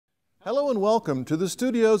Hello and welcome to the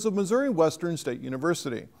studios of Missouri Western State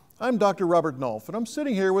University. I'm Dr. Robert Nolf, and I'm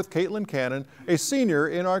sitting here with Caitlin Cannon, a senior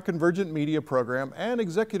in our Convergent Media program and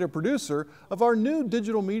executive producer of our new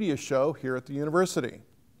digital media show here at the university.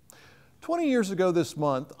 20 years ago this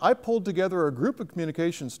month, I pulled together a group of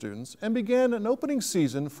communication students and began an opening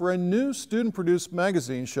season for a new student-produced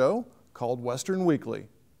magazine show called Western Weekly.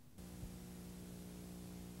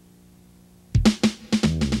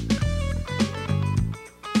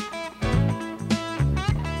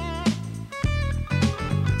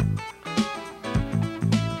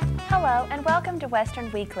 Hello and welcome to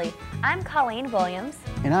Western Weekly. I'm Colleen Williams.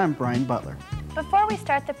 And I'm Brian Butler. Before we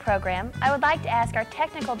start the program, I would like to ask our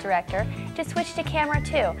technical director to switch to camera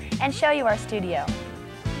 2 and show you our studio.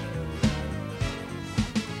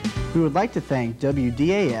 We would like to thank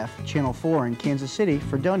WDAF Channel 4 in Kansas City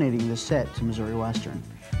for donating this set to Missouri Western.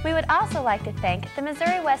 We would also like to thank the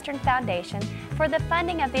Missouri Western Foundation for the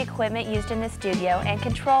funding of the equipment used in the studio and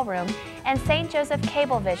control room, and St. Joseph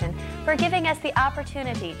Cablevision for giving us the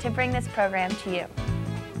opportunity to bring this program to you.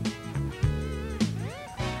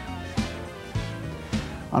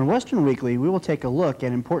 On Western Weekly, we will take a look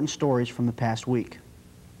at important stories from the past week.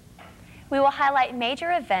 We will highlight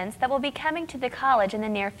major events that will be coming to the college in the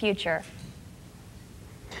near future.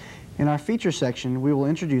 In our feature section, we will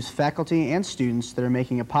introduce faculty and students that are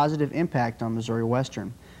making a positive impact on Missouri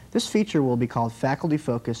Western. This feature will be called Faculty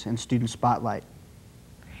Focus and Student Spotlight.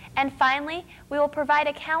 And finally, we will provide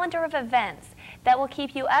a calendar of events that will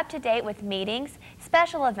keep you up to date with meetings,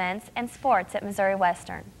 special events, and sports at Missouri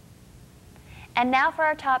Western. And now for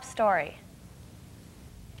our top story.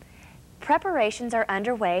 Preparations are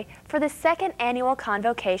underway for the second annual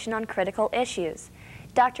Convocation on Critical Issues.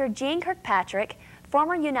 Dr. Jean Kirkpatrick,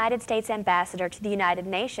 former United States Ambassador to the United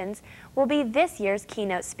Nations, will be this year's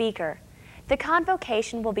keynote speaker. The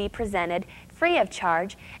convocation will be presented free of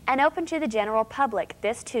charge and open to the general public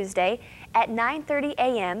this Tuesday at 9:30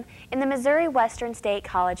 a.m. in the Missouri Western State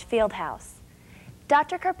College Fieldhouse.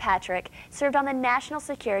 Dr. Kirkpatrick served on the National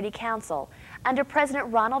Security Council. Under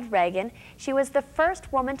President Ronald Reagan, she was the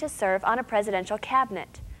first woman to serve on a presidential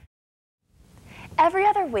cabinet. Every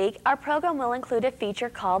other week, our program will include a feature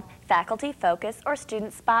called Faculty Focus or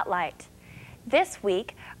Student Spotlight. This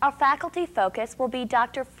week, our faculty focus will be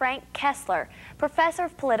Dr. Frank Kessler, Professor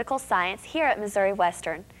of Political Science here at Missouri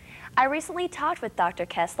Western. I recently talked with Dr.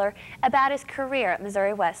 Kessler about his career at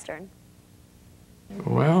Missouri Western.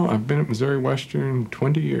 Well, I've been at Missouri Western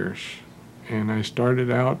 20 years, and I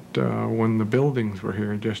started out when the buildings were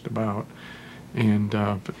here just about, and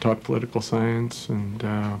taught political science,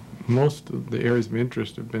 and most of the areas of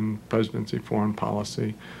interest have been presidency, foreign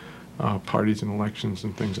policy, parties and elections,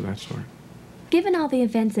 and things of that sort. Given all the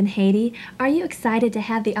events in Haiti, are you excited to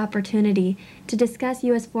have the opportunity to discuss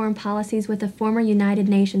U.S. foreign policies with a former United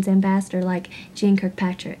Nations ambassador like Jean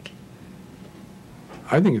Kirkpatrick?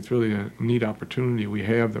 I think it's really a neat opportunity we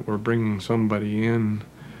have that we're bringing somebody in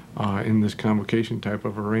this convocation type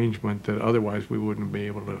of arrangement that otherwise we wouldn't be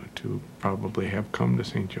able to probably have come to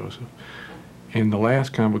St. Joseph. In the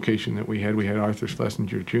last convocation that we had Arthur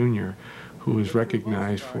Schlesinger Jr., who was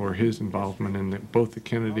recognized for his involvement in both the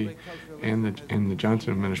Kennedy and the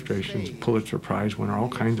Johnson administration's Pulitzer Prize winner, all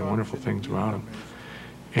kinds of wonderful things about him.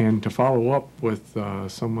 And to follow up with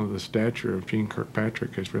some of the stature of Jean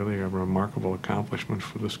Kirkpatrick is really a remarkable accomplishment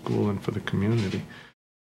for the school and for the community.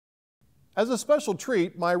 As a special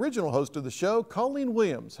treat, my original host of the show, Colleen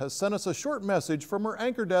Williams, has sent us a short message from her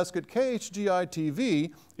anchor desk at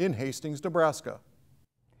KGSM-TV in Hastings, Nebraska.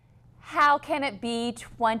 How can it be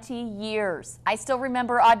 20 years? I still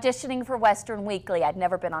remember auditioning for Western Weekly. I'd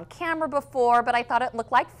never been on camera before, but I thought it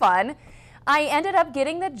looked like fun. I ended up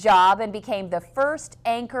getting the job and became the first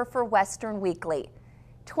anchor for Western Weekly.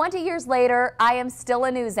 20 years later, I am still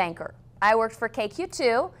a news anchor. I worked for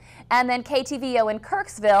KQ2 and then KTVO in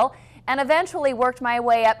Kirksville, and eventually worked my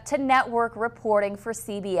way up to network reporting for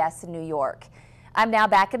CBS in New York. I'm now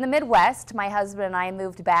back in the Midwest. My husband and I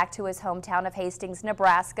moved back to his hometown of Hastings,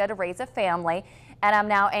 Nebraska to raise a family, and I'm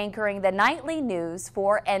now anchoring the nightly news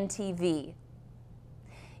for NTV.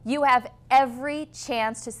 You have every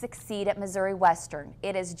chance to succeed at Missouri Western.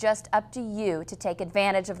 It is just up to you to take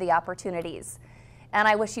advantage of the opportunities. And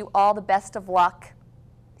I wish you all the best of luck.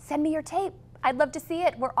 Send me your tape. I'd love to see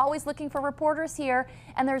it. We're always looking for reporters here,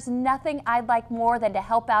 and there's nothing I'd like more than to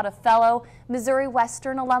help out a fellow Missouri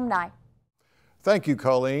Western alumni. Thank you,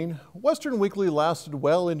 Colleen. Western Weekly lasted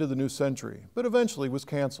well into the new century, but eventually was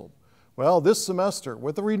canceled. Well, this semester,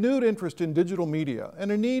 with a renewed interest in digital media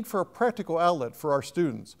and a need for a practical outlet for our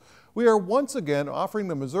students, we are once again offering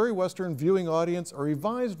the Missouri Western viewing audience a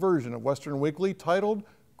revised version of Western Weekly titled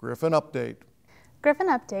Griffon Update. Griffon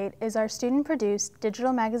Update is our student-produced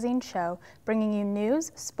digital magazine show bringing you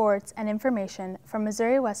news, sports, and information from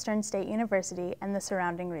Missouri Western State University and the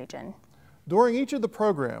surrounding region. During each of the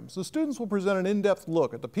programs, the students will present an in-depth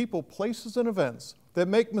look at the people, places, and events that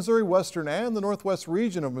make Missouri Western and the Northwest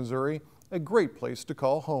region of Missouri a great place to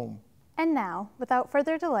call home. And now, without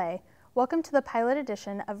further delay, welcome to the pilot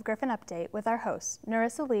edition of Griffon Update with our hosts,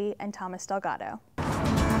 Narissa Lee and Thomas Delgado.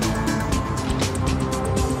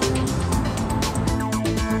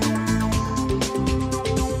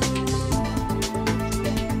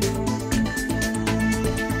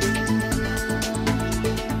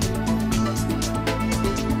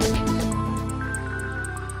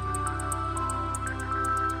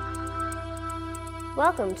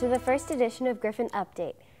 Welcome to the first edition of Griffon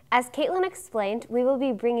Update. As Caitlin explained, we will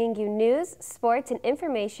be bringing you news, sports, and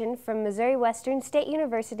information from Missouri Western State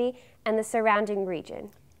University and the surrounding region.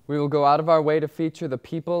 We will go out of our way to feature the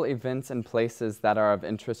people, events, and places that are of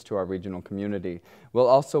interest to our regional community. We'll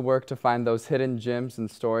also work to find those hidden gems and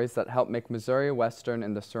stories that help make Missouri Western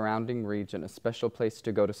and the surrounding region a special place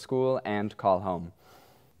to go to school and call home.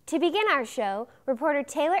 To begin our show, reporter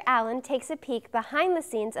Taylor Allen takes a peek behind the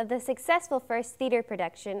scenes of the successful first theater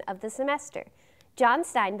production of the semester, John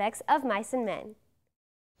Steinbeck's Of Mice and Men.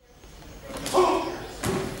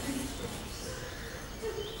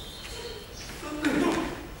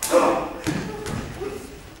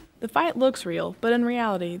 The fight looks real, but in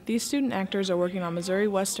reality, these student actors are working on Missouri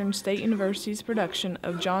Western State University's production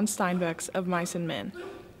of John Steinbeck's Of Mice and Men.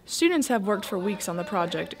 Students have worked for weeks on the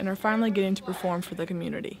project and are finally getting to perform for the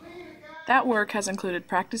community. That work has included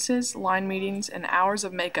practices, line meetings, and hours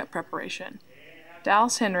of makeup preparation.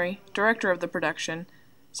 Dallas Henry, director of the production,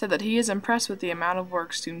 said that he is impressed with the amount of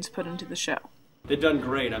work students put into the show. They've done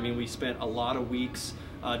great. I mean, we spent a lot of weeks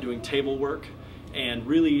doing table work and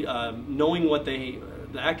really knowing what the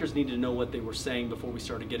actors needed to know what they were saying before we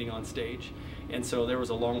started getting on stage. And so there was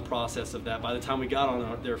a long process of that. By the time we got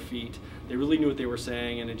on their feet, they really knew what they were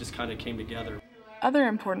saying, and it just kind of came together. Other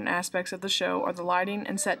important aspects of the show are the lighting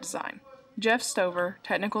and set design. Jeff Stover,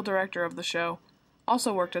 technical director of the show,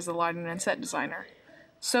 also worked as the lighting and set designer.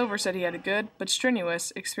 Stover said he had a good but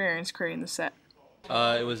strenuous experience creating the set.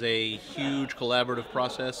 It was a huge collaborative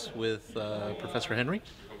process with Professor Henry.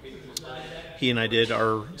 He and I did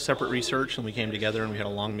our separate research, and we came together and we had a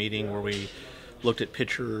long meeting where we looked at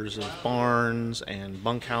pictures of barns and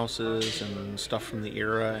bunkhouses and stuff from the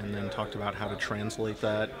era, and then talked about how to translate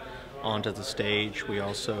that onto the stage. We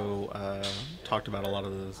also talked about a lot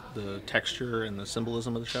of the texture and the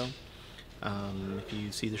symbolism of the show. If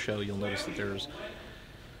you see the show, you'll notice that there's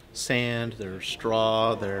sand, there's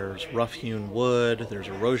straw, there's rough-hewn wood, there's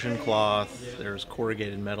erosion cloth, there's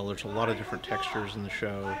corrugated metal. There's a lot of different textures in the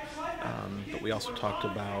show. But we also talked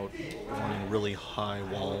about wanting really high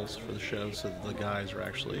walls for the show so that the guys are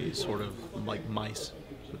actually sort of like mice,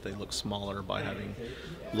 that they look smaller by having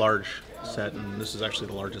large set, and this is actually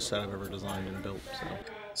the largest set I've ever designed and built. So.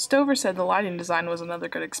 Stover said the lighting design was another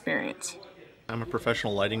good experience. I'm a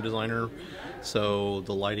professional lighting designer, so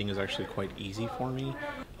the lighting is actually quite easy for me.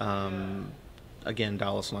 Again,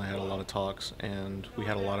 Dallas and I had a lot of talks, and we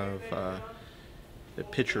had a lot of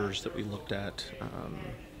pictures that we looked at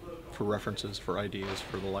for references, for ideas,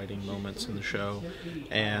 for the lighting moments in the show,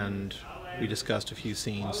 and we discussed a few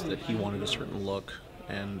scenes that he wanted a certain look,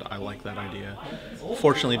 and I like that idea.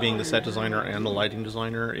 Fortunately, being the set designer and the lighting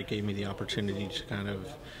designer, it gave me the opportunity to kind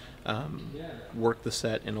of work the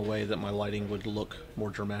set in a way that my lighting would look more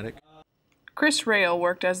dramatic. Chris Rail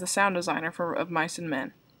worked as the sound designer for Of Mice and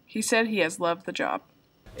Men. He said he has loved the job.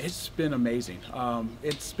 It's been amazing.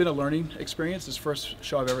 It's been a learning experience. It's the first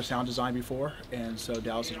show I've ever sound designed before, and so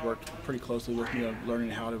Dallas has worked pretty closely with me on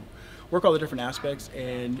learning how to work all the different aspects,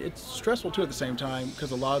 and it's stressful too at the same time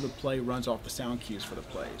because a lot of the play runs off the sound cues for the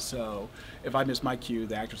play. So if I miss my cue,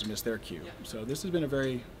 the actors will miss their cue. So this has been a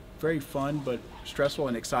very, very fun but stressful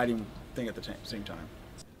and exciting thing at the same time.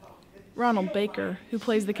 Ronald Baker, who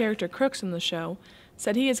plays the character Crooks in the show,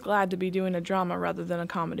 said he is glad to be doing a drama rather than a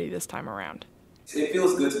comedy this time around. It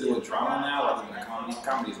feels good to do a drama now rather than a comedy.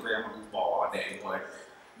 Comedy is great, I'm a goofball all day, but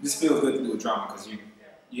it just feels good to do a drama because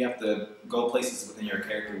you have to go places within your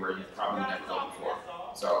character where you probably never go before.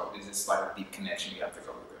 So it's just like a deep connection you have to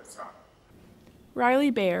go with it. So. Riley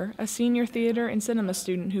Baer, a senior theater and cinema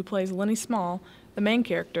student who plays Lenny Small, the main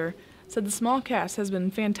character, said the small cast has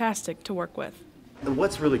been fantastic to work with.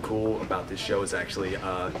 What's really cool about this show is actually,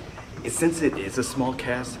 since it is a small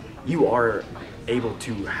cast, you are able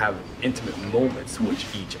to have intimate moments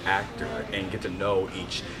with each actor and get to know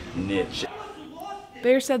each niche.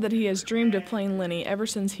 Baer said that he has dreamed of playing Lenny ever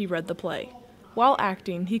since he read the play. While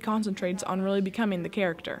acting, he concentrates on really becoming the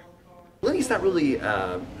character. Lenny's not really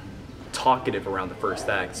talkative around the first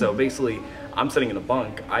act, so basically I'm sitting in a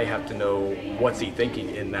bunk. I have to know what's he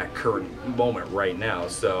thinking in that current moment right now.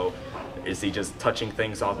 So is he just touching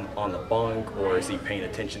things on the bunk, or is he paying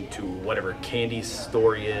attention to whatever Candy's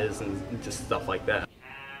story is and just stuff like that?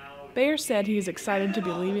 Bayer said he is excited to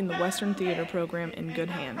be leaving the Western Theater program in good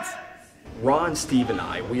hands. Ron, Steve, and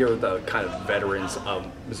I, we are the kind of veterans of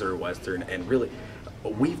Missouri Western, and really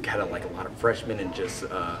we've got like a lot of freshmen and just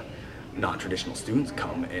non-traditional students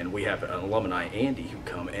come, and we have an alumni, Andy, who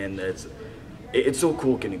come, and it's so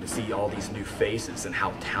cool getting to see all these new faces and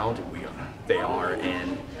how talented they are,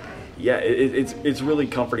 and yeah, it's really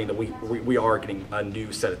comforting that we are getting a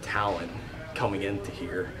new set of talent coming into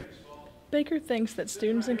here. Baker thinks that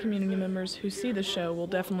students and community members who see the show will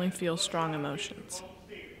definitely feel strong emotions.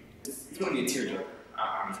 It's going to be a tearjerker.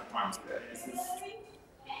 I promise you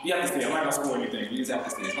that. You have to see. I'm not going to spoil anything. You just have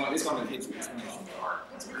to see. It's going to hit you. It's going to hit you hard.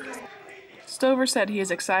 That's what it is. Stover said he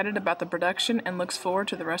is excited about the production and looks forward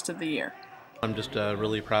to the rest of the year. I'm just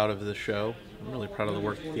really proud of the show. I'm really proud of the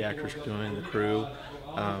work that the actors are doing, the crew.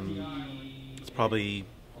 It's probably,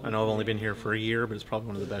 I know I've only been here for a year, but it's probably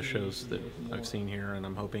one of the best shows that I've seen here, and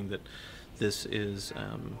I'm hoping that this is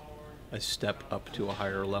a step up to a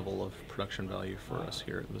higher level of production value for us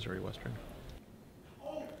here at Missouri Western.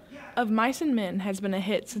 Of Mice and Men has been a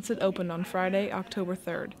hit since it opened on Friday, October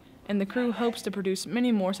 3rd, and the crew hopes to produce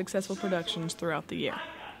many more successful productions throughout the year.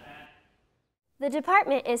 The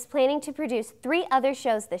department is planning to produce 3 other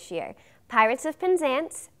shows this year: Pirates of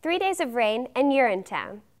Penzance, 3 Days of Rain, and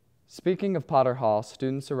Urinetown. Speaking of Potter Hall,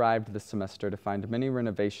 students arrived this semester to find many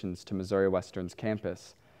renovations to Missouri Western's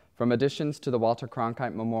campus. From additions to the Walter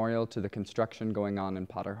Cronkite Memorial to the construction going on in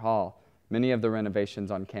Potter Hall, many of the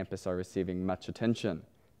renovations on campus are receiving much attention.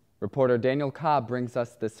 Reporter Daniel Cobb brings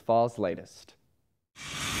us this fall's latest.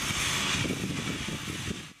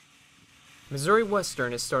 Missouri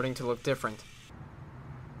Western is starting to look different.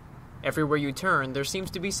 Everywhere you turn, there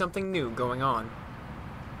seems to be something new going on.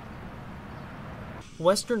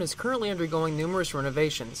 Western is currently undergoing numerous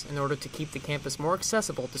renovations in order to keep the campus more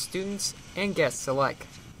accessible to students and guests alike.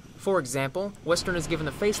 For example, Western has given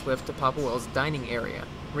a facelift to Papa Well's dining area,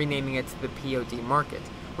 renaming it the POD Market,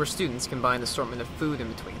 where students can buy an assortment of food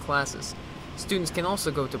in between classes. Students can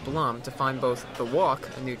also go to Blum to find both The Walk,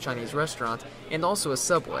 a new Chinese restaurant, and also a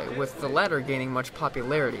Subway, with the latter gaining much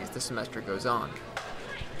popularity as the semester goes on.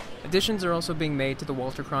 Additions are also being made to the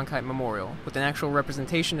Walter Cronkite Memorial, with an actual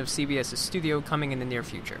representation of CBS's studio coming in the near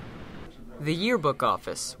future. The yearbook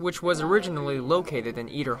office, which was originally located in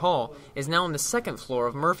Eder Hall, is now on the 2nd floor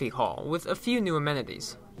of Murphy Hall, with a few new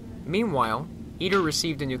amenities. Meanwhile, Eder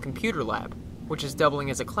received a new computer lab, which is doubling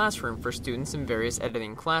as a classroom for students in various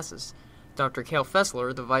editing classes. Dr. Cale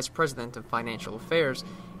Fessler, the Vice President of Financial Affairs,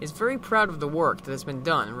 is very proud of the work that has been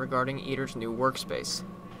done regarding Eder's new workspace.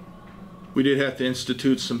 We did have to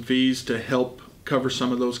institute some fees to help cover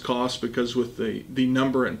some of those costs, because with the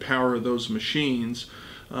number and power of those machines,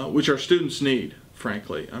 which our students need,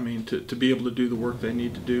 frankly. I mean, to be able to do the work they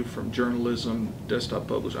need to do, from journalism, desktop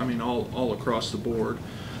publishing, I mean, all across the board,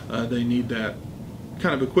 they need that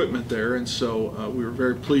kind of equipment there, and so we were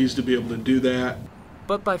very pleased to be able to do that.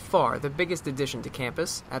 But by far, the biggest addition to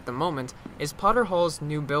campus, at the moment, is Potter Hall's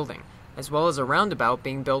new building, as well as a roundabout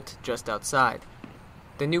being built just outside.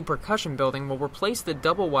 The new percussion building will replace the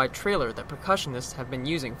double-wide trailer that percussionists have been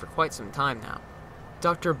using for quite some time now.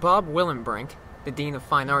 Dr. Bob Willenbrink, the Dean of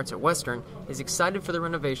Fine Arts at Western, is excited for the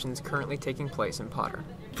renovations currently taking place in Potter.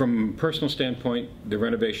 From a personal standpoint, the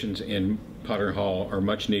renovations in Potter Hall are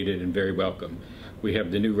much needed and very welcome. We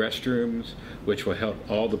have the new restrooms, which will help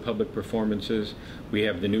all the public performances. We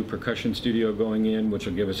have the new percussion studio going in, which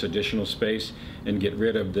will give us additional space and get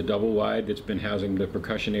rid of the double wide that's been housing the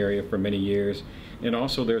percussion area for many years. And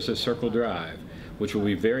also there's a circle drive, which will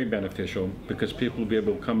be very beneficial because people will be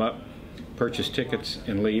able to come up, purchase tickets,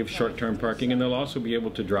 and leave short-term parking, and they'll also be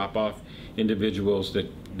able to drop off individuals that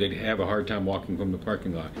have a hard time walking from the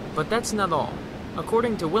parking lot. But that's not all.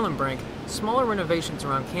 According to Willenbrink, smaller renovations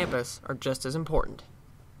around campus are just as important.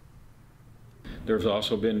 There's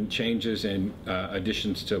also been changes and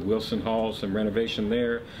additions to Wilson Hall, some renovation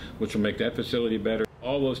there, which will make that facility better.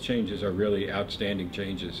 All those changes are really outstanding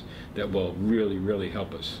changes that will really, really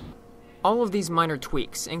help us. All of these minor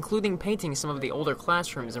tweaks, including painting some of the older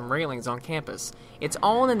classrooms and railings on campus, it's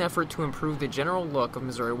all in an effort to improve the general look of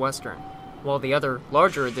Missouri Western, while the other,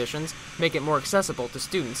 larger additions make it more accessible to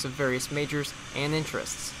students of various majors and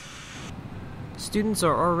interests. Students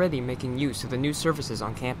are already making use of the new surfaces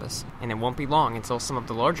on campus, and it won't be long until some of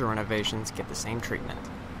the larger renovations get the same treatment.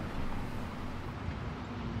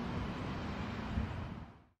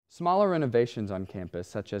 Smaller renovations on campus,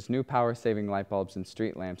 such as new power-saving light bulbs and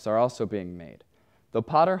street lamps, are also being made. Though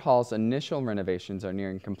Potter Hall's initial renovations are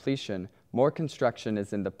nearing completion, more construction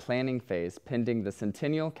is in the planning phase pending the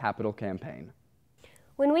Centennial Capital Campaign.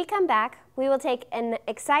 When we come back, we will take an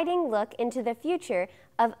exciting look into the future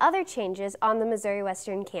of other changes on the Missouri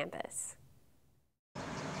Western campus.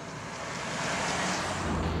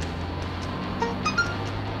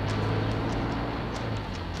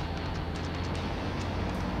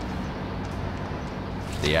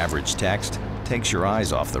 The average text takes your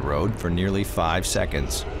eyes off the road for nearly 5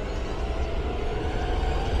 seconds.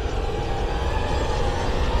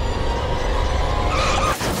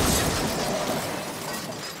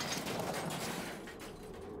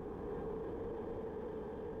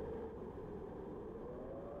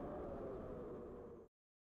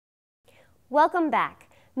 Welcome back.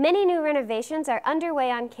 Many new renovations are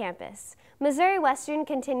underway on campus. Missouri Western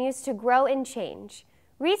continues to grow and change.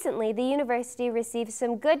 Recently, the university received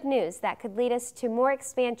some good news that could lead us to more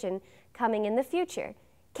expansion coming in the future.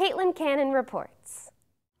 Caitlin Cannon reports.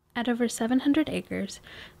 At over 700 acres,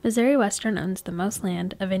 Missouri Western owns the most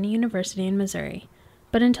land of any university in Missouri.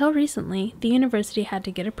 But until recently, the university had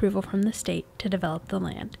to get approval from the state to develop the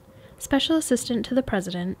land. Special Assistant to the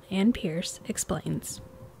President, Ann Pierce, explains.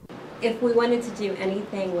 If we wanted to do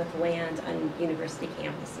anything with land on university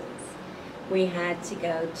campuses, we had to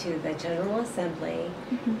go to the General Assembly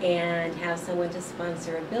and have someone to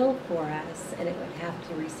sponsor a bill for us, and it would have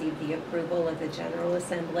to receive the approval of the General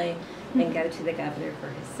Assembly and go to the governor for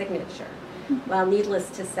his signature. Well, needless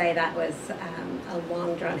to say, that was a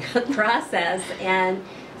long, drawn-out process, and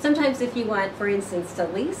sometimes if you want, for instance, to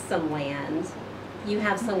lease some land, you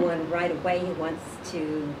have someone right away who wants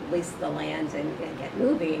to lease the land and get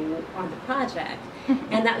moving on the project,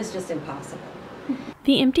 and that was just impossible.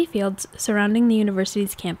 The empty fields surrounding the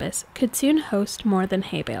university's campus could soon host more than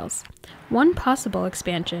hay bales. One possible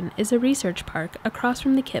expansion is a research park across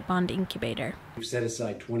from the Kit Bond incubator. We've set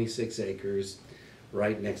aside 26 acres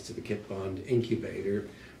right next to the Kit Bond incubator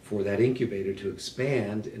for that incubator to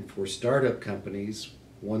expand and for startup companies,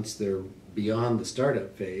 once they're beyond the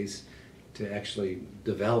startup phase, to actually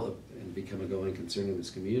develop and become a going concern in this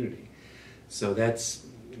community. So that's,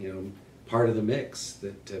 part of the mix,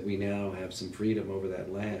 that we now have some freedom over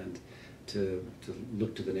that land to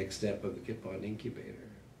look to the next step of the Kit Bond incubator.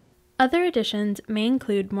 Other additions may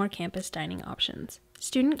include more campus dining options.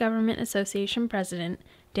 Student Government Association President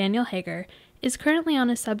Daniel Hager is currently on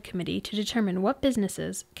a subcommittee to determine what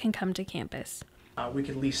businesses can come to campus. We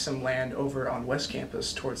could lease some land over on West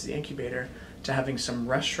Campus towards the incubator to having some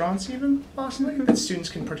restaurants even, possibly, that students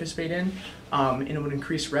can participate in. And it would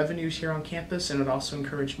increase revenues here on campus, and it would also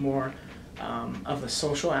encourage more of the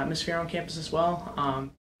social atmosphere on campus as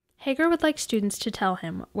well. Hager would like students to tell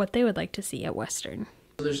him what they would like to see at Western.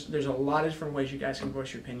 There's a lot of different ways you guys can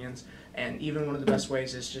voice your opinions, and even one of the best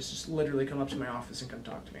ways is just literally come up to my office and come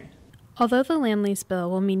talk to me. Although the land lease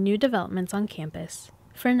bill will mean new developments on campus,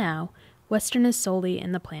 for now, Western is solely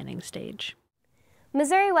in the planning stage.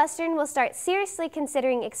 Missouri Western will start seriously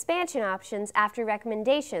considering expansion options after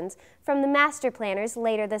recommendations from the master planners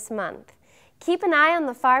later this month. Keep an eye on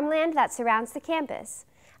the farmland that surrounds the campus.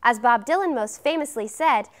 As Bob Dylan most famously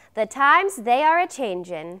said, the times they are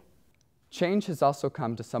a-changin'. Change has also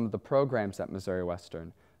come to some of the programs at Missouri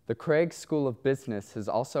Western. The Craig School of Business has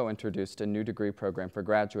also introduced a new degree program for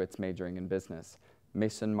graduates majoring in business.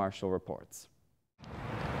 Mason Marshall reports.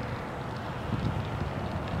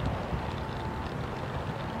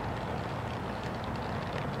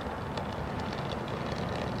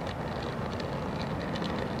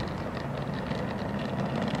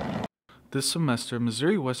 This semester,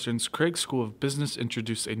 Missouri Western's Craig School of Business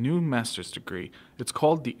introduced a new master's degree. It's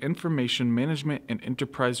called the Information Management and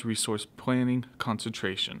Enterprise Resource Planning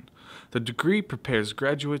concentration. The degree prepares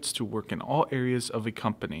graduates to work in all areas of a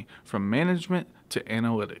company, from management to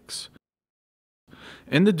analytics.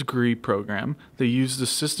 In the degree program, they use the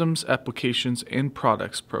Systems, Applications, and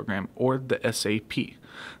Products program, or the SAP.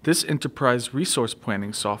 This enterprise resource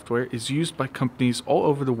planning software is used by companies all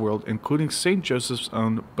over the world, including St. Joseph's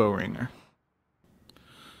own Boehringer.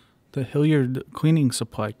 The Hilliard Cleaning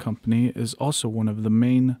Supply Company is also one of the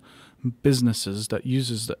main businesses that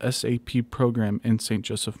uses the SAP program in St.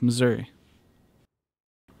 Joseph, Missouri.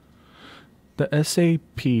 The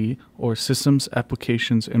SAP, or Systems,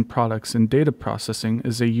 Applications, and Products in Data Processing,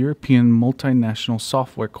 is a European multinational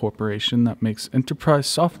software corporation that makes enterprise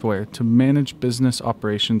software to manage business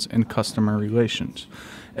operations and customer relations.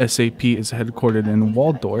 SAP is headquartered in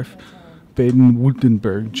Waldorf,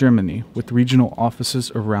 Baden-Württemberg, Germany, with regional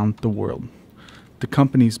offices around the world. The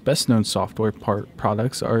company's best-known software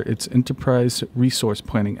products are its enterprise resource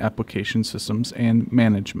planning application systems and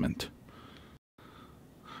management.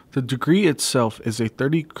 The degree itself is a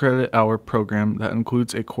 30-credit-hour program that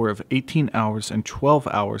includes a core of 18 hours and 12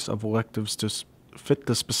 hours of electives to fit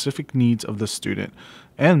the specific needs of the student,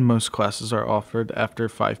 and most classes are offered after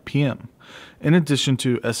 5 p.m. In addition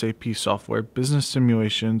to SAP software, business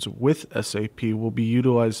simulations with SAP will be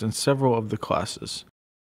utilized in several of the classes.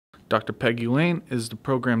 Dr. Peggy Lane is the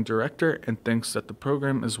program director and thinks that the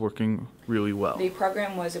program is working really well. The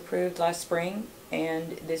program was approved last spring,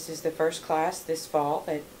 and this is the first class this fall.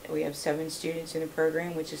 That we have 7 students in the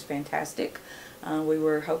program, which is fantastic. We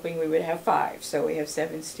were hoping we would have 5, so we have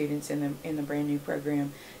 7 students in the brand new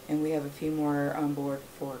program, and we have a few more on board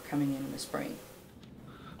for coming in the spring.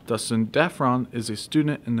 Dustin Daffron is a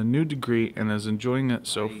student in the new degree and is enjoying it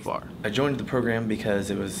so far. I joined the program because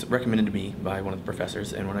it was recommended to me by one of the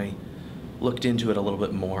professors, and when I looked into it a little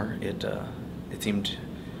bit more, it seemed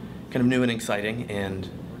kind of new and exciting, and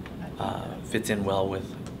fits in well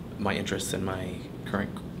with my interests and my current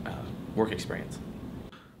work experience.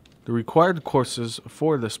 The required courses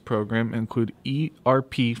for this program include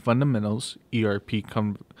ERP fundamentals, ERP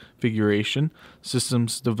configuration,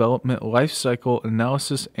 systems development, lifecycle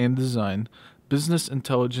analysis and design, business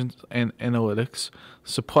intelligence and analytics,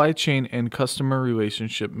 supply chain and customer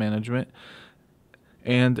relationship management,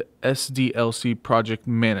 and SDLC project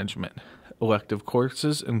management. Elective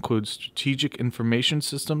courses include strategic information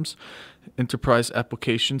systems, enterprise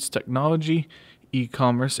applications technology,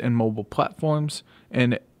 e-commerce and mobile platforms,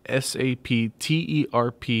 and SAP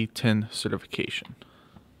TERP 10 certification.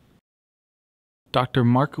 Dr.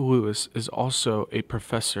 Mark Lewis is also a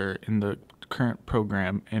professor in the current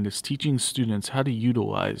program and is teaching students how to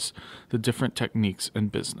utilize the different techniques in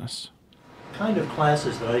business. The kind of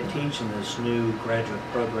classes that I teach in this new graduate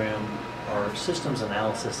program are systems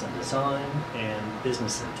analysis and design and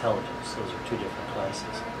business intelligence. Those are 2 different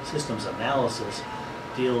classes. Systems analysis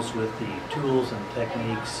deals with the tools and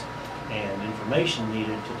techniques and information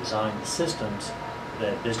needed to design the systems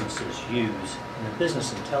that businesses use. And then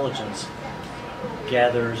business intelligence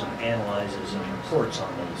gathers and analyzes and reports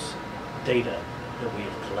on those data that we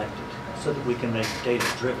have collected so that we can make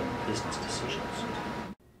data-driven business decisions.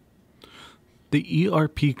 The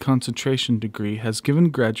ERP concentration degree has given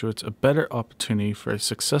graduates a better opportunity for a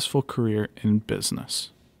successful career in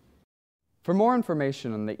business. For more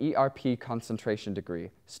information on the ERP concentration degree,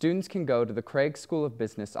 students can go to the Craig School of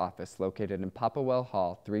Business office located in Popplewell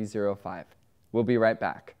Hall 305. We'll be right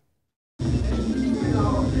back.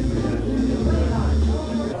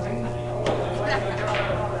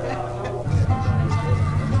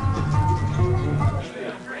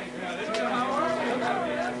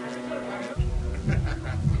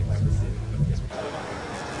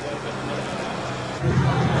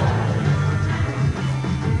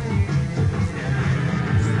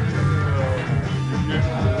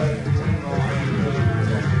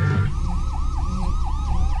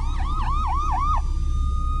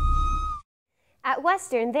 At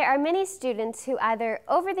Western, there are many students who either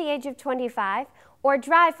over the age of 25 or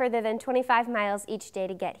drive further than 25 miles each day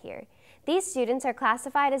to get here. These students are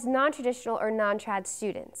classified as non-traditional or non-trad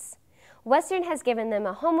students. Western has given them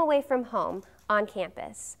a home away from home on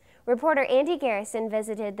campus. Reporter Andy Garrison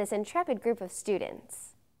visited this intrepid group of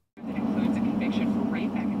students. That includes a conviction for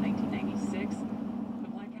rape back in 1996.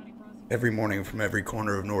 Every morning from every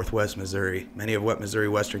corner of Northwest Missouri, many of what Missouri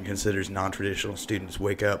Western considers non-traditional students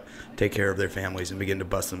wake up, take care of their families, and begin to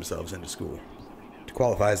bust themselves into school. To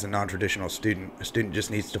qualify as a non-traditional student, a student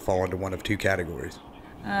just needs to fall into one of 2 categories.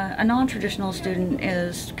 A non-traditional student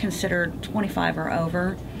is considered 25 or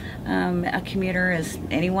over. A commuter is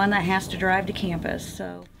anyone that has to drive to campus.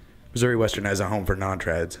 So, Missouri Western has a home for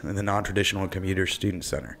non-trads and the Non-Traditional and Commuter Student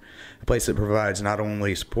Center, a place that provides not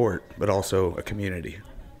only support, but also a community.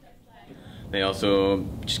 They also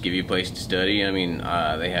just give you a place to study. I mean,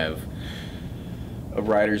 they have a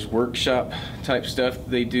writer's workshop type stuff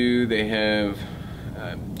they do. They have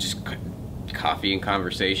just coffee and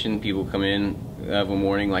conversation. People come in of a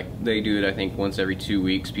morning, like they do it I think once every 2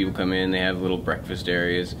 weeks. People come in, they have little breakfast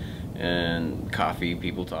areas and coffee,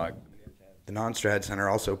 people talk. The Non-Strad Center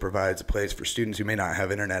also provides a place for students who may not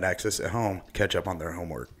have internet access at home to catch up on their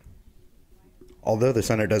homework. Although the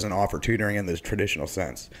center doesn't offer tutoring in the traditional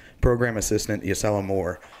sense, program assistant Yasela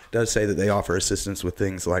Moore does say that they offer assistance with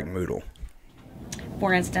things like Moodle.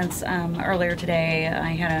 for instance, earlier today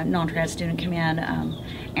I had a non-trad student come in,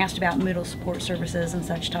 asked about Moodle support services and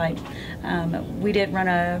such type. We did run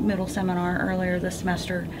a Moodle seminar earlier this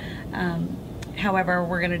semester. However,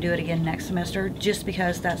 we're going to do it again next semester just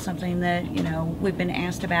because that's something that, you know, we've been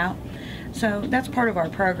asked about. So that's part of our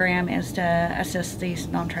program, is to assist these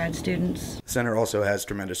non-trad students. The center also has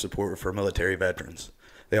tremendous support for military veterans.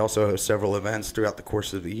 They also host several events throughout the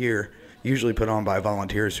course of the year, usually put on by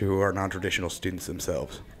volunteers who are non-traditional students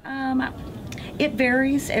themselves. It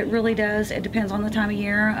varies. It really does. It depends on the time of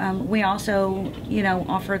year. We also,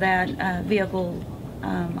 offer that vehicle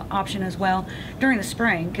option as well during the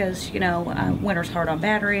spring, because winter's hard on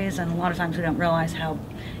batteries, and a lot of times we don't realize how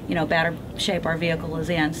bad shape our vehicle is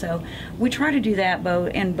in. So we try to do that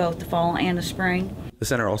in both the fall and the spring. The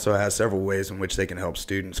center also has several ways in which they can help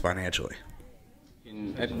students financially.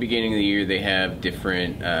 At the beginning of the year, they have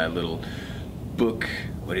different little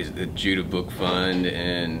the Judah Book Fund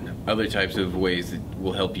and other types of ways that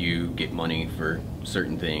will help you get money for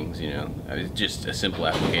certain things. It's just a simple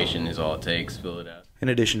application is all it takes. Fill it out. In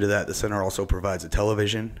addition to that, the center also provides a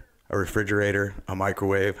television, a refrigerator, a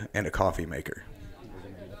microwave, and a coffee maker.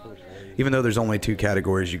 Even though there's only 2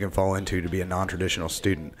 categories you can fall into to be a non-traditional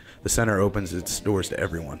student, the center opens its doors to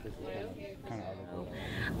everyone.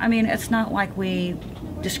 I mean, it's not like we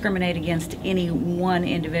discriminate against any one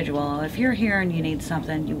individual. If you're here and you need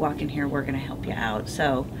something, you walk in here, we're going to help you out.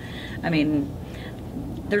 So, I mean,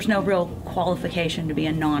 there's no real qualification to be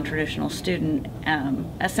a non-traditional student,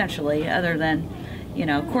 essentially, other than,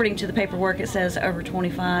 according to the paperwork, it says over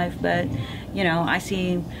 25, but, I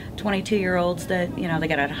see 22-year-olds that, they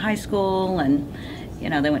got out of high school and,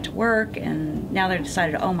 they went to work, and now they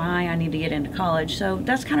decided, oh my, I need to get into college. So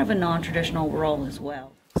that's kind of a non-traditional role as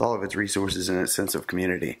well. With all of its resources and its sense of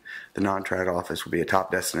community, the non-trad office will be a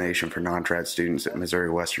top destination for non-trad students at Missouri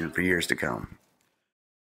Western for years to come.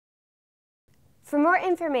 For more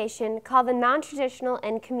information, call the Non-Traditional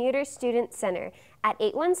and Commuter Student Center at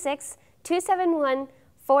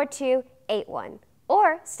 816-271-4281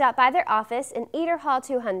 or stop by their office in Eder Hall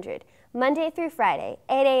 200, Monday through Friday,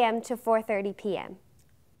 8 a.m. to 4:30 p.m.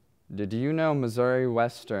 Did you know Missouri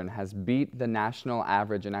Western has beat the national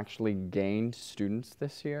average and actually gained students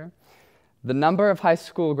this year? The number of high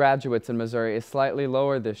school graduates in Missouri is slightly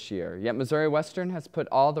lower this year, yet Missouri Western has put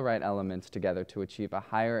all the right elements together to achieve a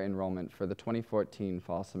higher enrollment for the 2014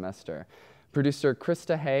 fall semester. Producer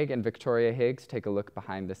Krista Haig and Victoria Higgs take a look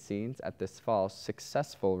behind the scenes at this fall's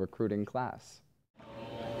successful recruiting class.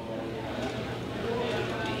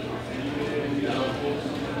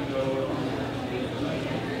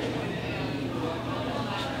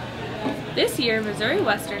 This year, Missouri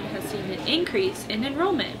Western has seen an increase in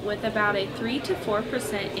enrollment with about a 3 to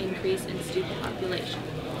 4% increase in student population,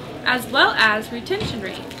 as well as retention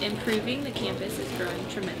rate, improving the campus is growing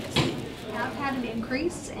tremendously. We have had an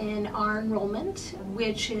increase in our enrollment,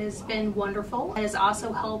 which has been wonderful. It has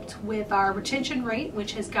also helped with our retention rate,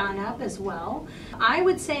 which has gone up as well. I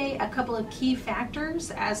would say a couple of key factors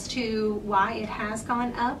as to why it has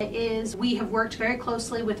gone up is we have worked very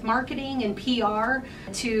closely with marketing and PR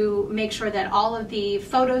to make sure that all of the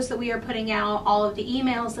photos that we are putting out, all of the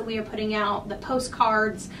emails that we are putting out, the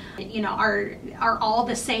postcards, are all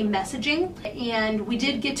the same messaging. And we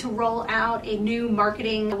did get to roll out a new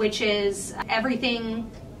marketing, which is everything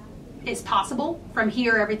is possible. From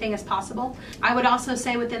here, everything is possible. I would also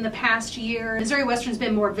say within the past year, Missouri Western's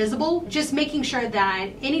been more visible, just making sure that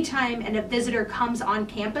anytime a visitor comes on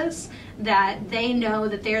campus, that they know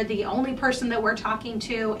that they're the only person that we're talking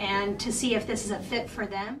to, and to see if this is a fit for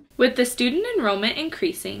them. With the student enrollment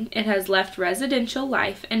increasing, it has left residential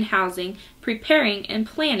life and housing preparing and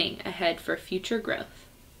planning ahead for future growth.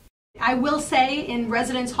 I will say in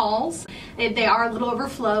residence halls, they are a little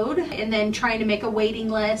overflowed, and then trying to make a waiting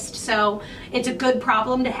list. So it's a good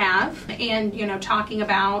problem to have, and talking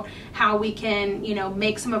about how we can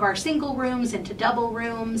make some of our single rooms into double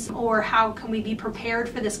rooms, or how can we be prepared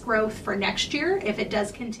for this growth for next year if it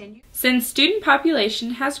does continue. Since student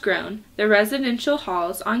population has grown, the residential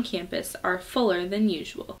halls on campus are fuller than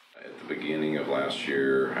usual. At the beginning of last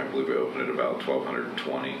year, I believe we opened at about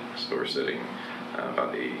 1,220, so we're sitting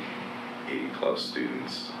about 80 plus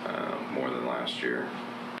students more than last year,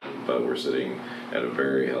 but we're sitting at a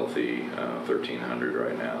very healthy 1,300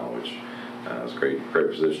 right now, which is a great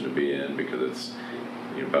position to be in, because it's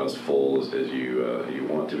about as full as you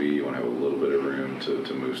want to be. You want to have a little bit of room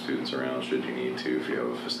to move students around should you need to, if you have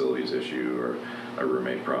a facilities issue or a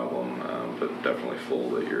roommate problem, but definitely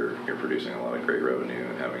full that you're producing a lot of great revenue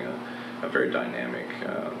and having a very dynamic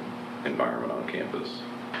environment on campus.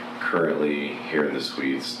 Currently here in the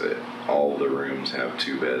suites, that all the rooms have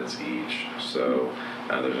 2 beds each, so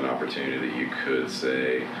there's an opportunity that you could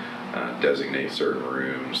say designate certain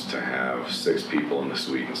rooms to have 6 people in the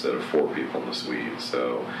suite instead of 4 people in the suite.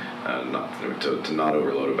 So to not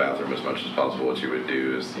overload a bathroom as much as possible, what you would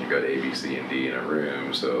do is you've got A, B, C, and D in a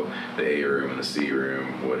room. So the A room and the C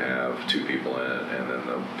room would have 2 people in it, and then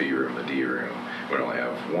the B room, the D room would only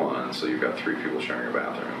have 1. So you've got 3 people sharing a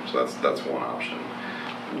bathroom. So that's one option.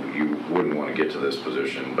 You wouldn't want to get to this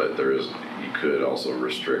position, but you could also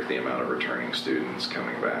restrict the amount of returning students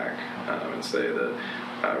coming back, and say that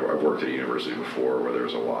I've worked at a university before where there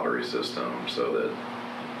was a lottery system, so that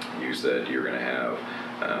you said you're going to have,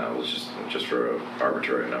 just for an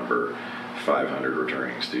arbitrary number, 500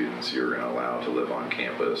 returning students you're going to allow to live on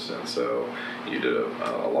campus. And so you did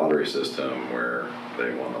a lottery system where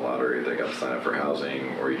they won the lottery, they got to sign up for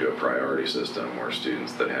housing, or you do a priority system where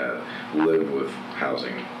students that had lived with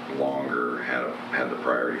housing longer had the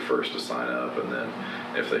priority first to sign up, and then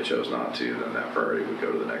if they chose not to, then that priority would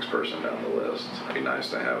go to the next person down the list. It'd be nice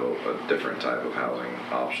to have a different type of housing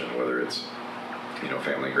option, whether it's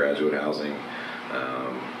family graduate housing,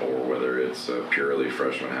 or whether it's purely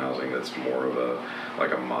freshman housing that's more of a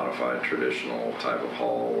modified traditional type of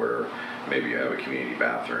hall where maybe you have a community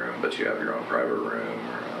bathroom but you have your own private room,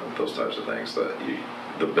 or those types of things.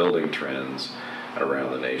 The building trends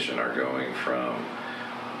around the nation are going from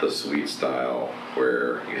the suite style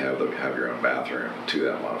where you have your own bathroom to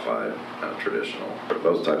that modified traditional. But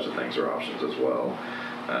those types of things are options as well.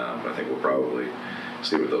 I think we'll probably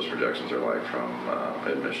see what those projections are like from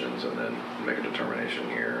admissions and then make a determination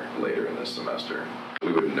here later in this semester.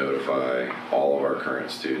 We would notify all of our current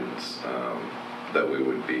students that we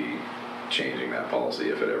would be changing that policy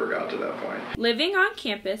if it ever got to that point. Living on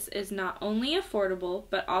campus is not only affordable,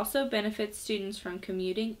 but also benefits students from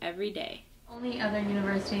commuting every day. Only other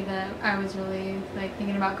university that I was really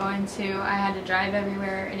thinking about going to, I had to drive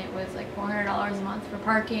everywhere, and it was $400 a month for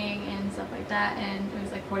parking and stuff like that, and it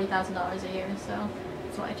was $40,000 a year, so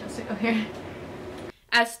that's why I chose to go here.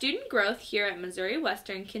 As student growth here at Missouri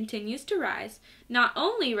Western continues to rise, not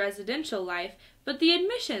only residential life, but the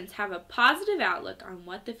admissions have a positive outlook on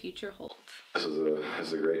what the future holds. This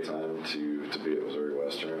is a great time to be at Missouri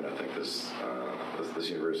Western. I think this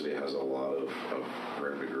university has a lot of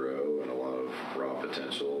room to grow and a lot of raw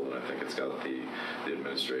potential, and I think it's got the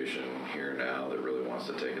administration here now that really wants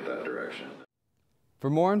to take it that direction. For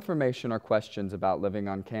more information or questions about living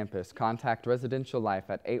on campus, contact Residential Life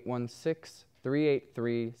at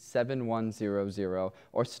 816-383-7100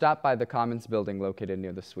 or stop by the Commons building located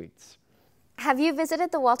near the suites. Have you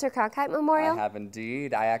visited the Walter Cronkite Memorial? I have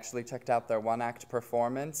indeed. I actually checked out their one-act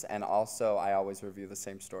performance, and also I always review the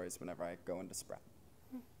same stories whenever I go into Spratt.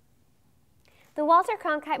 The Walter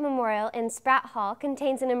Cronkite Memorial in Spratt Hall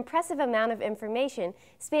contains an impressive amount of information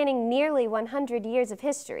spanning nearly 100 years of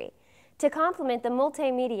history. To complement the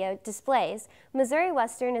multimedia displays, Missouri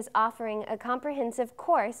Western is offering a comprehensive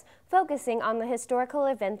course focusing on the historical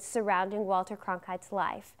events surrounding Walter Cronkite's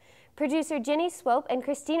life. Producer Jenny Swope and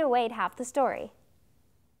Christina Wade have the story.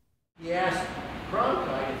 He asked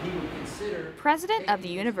Cronkite if he would consider... President of the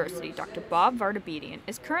university, Dr. Bob Vardabedian,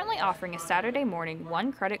 is currently offering a Saturday morning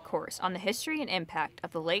one-credit course on the history and impact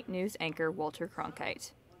of the late news anchor Walter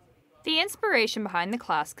Cronkite. The inspiration behind the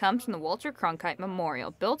class comes from the Walter Cronkite Memorial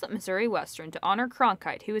built at Missouri Western to honor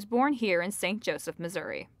Cronkite, who was born here in St. Joseph,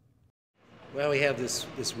 Missouri. Well, we have this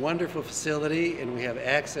wonderful facility, and we have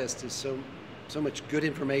access to so much good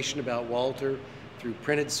information about Walter through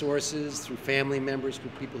printed sources, through family members, through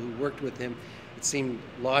people who worked with him. It seemed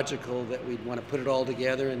logical that we'd want to put it all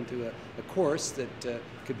together into a course that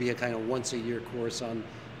could be a kind of once-a-year course on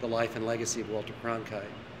the life and legacy of Walter Cronkite.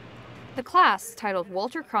 The class, titled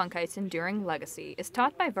Walter Cronkite's Enduring Legacy, is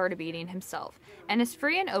taught by Vardabedian himself and is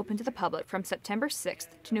free and open to the public from September 6th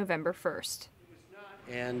to November 1st.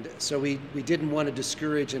 And so we didn't want to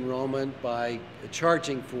discourage enrollment by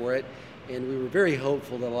charging for it, and we were very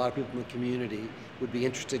hopeful that a lot of people in the community would be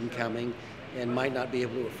interested in coming and might not be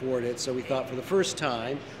able to afford it. So we thought for the first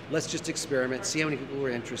time, let's just experiment, see how many people were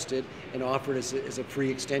interested, and offer it as a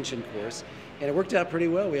free extension course. And it worked out pretty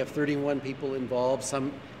well. We have 31 people involved,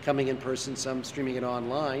 some coming in person, some streaming it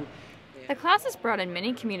online. The class has brought in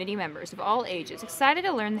many community members of all ages excited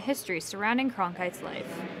to learn the history surrounding Cronkite's life.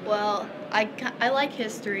 Well, I like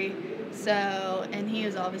history, and he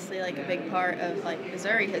was obviously a big part of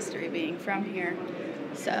Missouri history, being from here.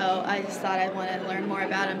 So I just thought I wanted to learn more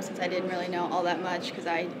about him since I didn't really know all that much because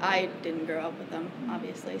I didn't grow up with him,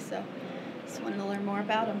 obviously, so just wanted to learn more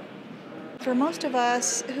about him. For most of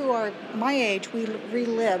us who are my age, we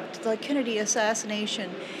relived the Kennedy assassination,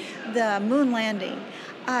 the moon landing.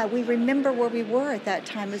 We remember where we were at that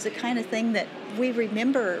time. It was the kind of thing that we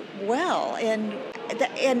remember well. And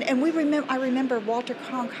I remember Walter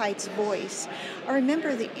Cronkite's voice. I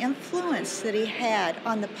remember the influence that he had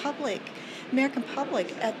on the American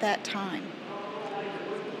public at that time.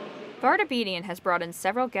 Vardabedian has brought in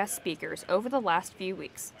several guest speakers over the last few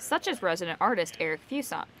weeks, such as resident artist Eric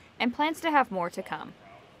Fuson, and plans to have more to come.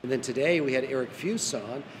 And then today we had Eric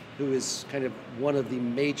Fuson, who is kind of one of the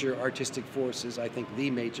major artistic forces, I think the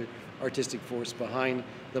major artistic force behind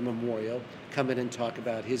the memorial, come in and talk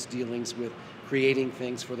about his dealings with creating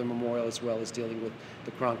things for the memorial as well as dealing with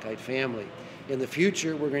the Cronkite family. In the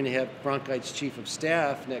future, we're going to have Cronkite's Chief of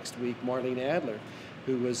Staff next week, Marlene Adler,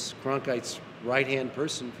 who was Cronkite's right-hand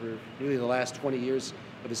person for nearly the last 20 years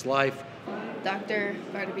of his life. Dr.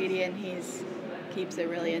 Vardabedian, he keeps it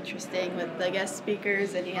really interesting with the guest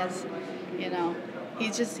speakers, and he has, he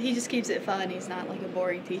just keeps it fun. He's not like a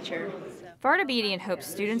boring teacher. Vardabedian hopes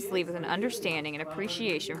students leave with an understanding and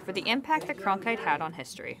appreciation for the impact that Cronkite had on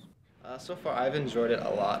history. So far, I've enjoyed it a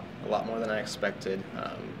lot more than I expected.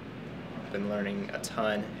 Been learning a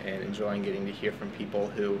ton and enjoying getting to hear from people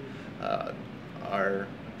who are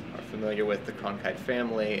familiar with the Cronkite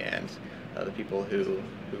family, and the people who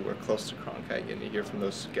were close to Cronkite. Getting to hear from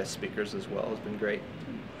those guest speakers as well has been great.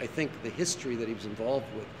 I think the history that he was involved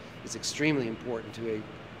with is extremely important to a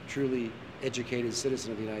truly educated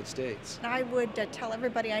citizen of the United States. I would tell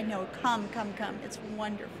everybody I know, come. It's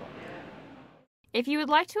wonderful. If you would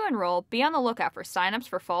like to enroll, be on the lookout for signups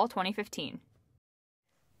for Fall 2015.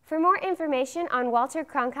 For more information on Walter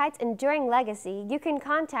Cronkite's enduring legacy, you can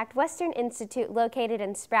contact Western Institute located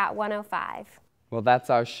in Sprout 105. Well, that's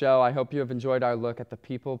our show. I hope you have enjoyed our look at the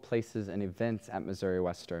people, places, and events at Missouri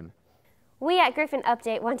Western. We at Griffon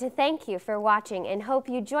Update want to thank you for watching and hope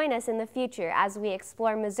you join us in the future as we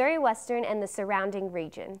explore Missouri Western and the surrounding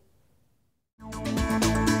region.